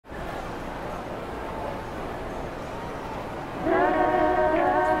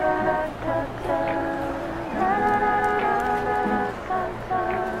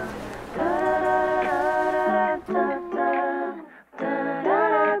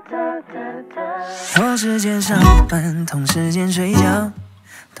同时间上班，同时间睡觉，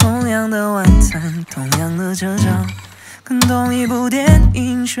同样的晚餐，同样的车票，跟同一部电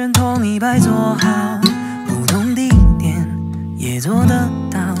影，选同一排坐好，不同地点也做得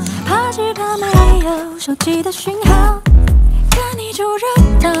到。怕只怕没有手机的讯号，看你就热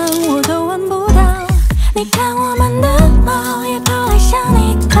闹，我都闻不到。你看我们的猫也跑来向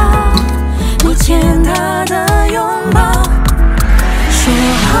你讨，你牵它的拥抱，说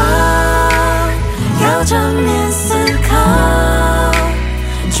好要正面思考，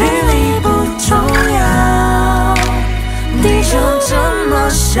距离不重要，地球这么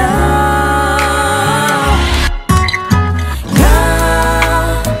小，要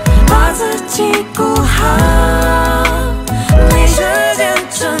把自己顾好，没时间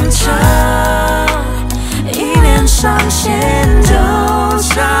争吵，一连上线就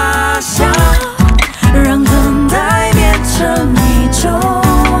傻笑，让等待变成一种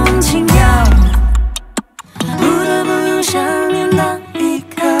情调。不得不用想念当依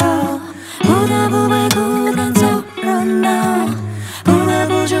靠，不得不被孤单走热闹，不得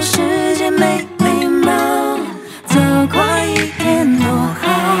不就世界没礼貌，走快一点多好。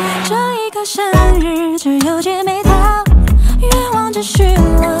这一个生日只有姐妹淘，愿望只许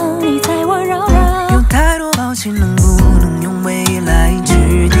了你才温柔柔。有太多抱歉，能不能用未来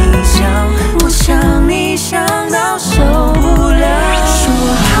去抵消？我想你想到受不了，说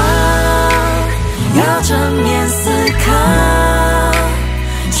好要正面思考，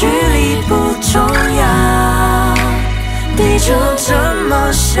距离不重要，地球这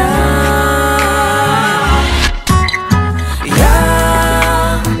么小，要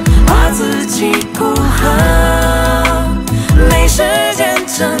把自己顾好，没时间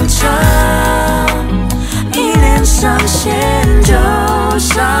争吵，一连上线就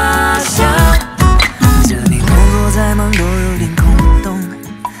傻笑。这里工作再忙都有点空洞，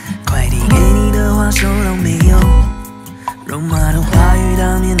快递给你的话收到没有？肉麻的话语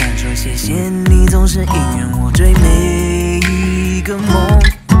当面难说谢谢你，总是应允我最美一个梦。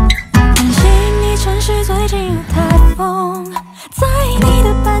担心你城市最近有台风，在意你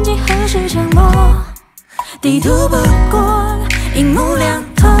的班机何时降落，地图不过荧幕亮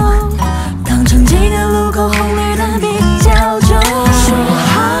透，当成几个路口红绿灯比较久，说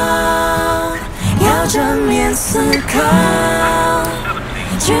好要正面思考，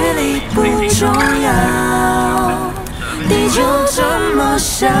距离不重要，地球这么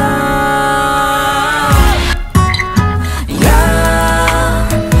小。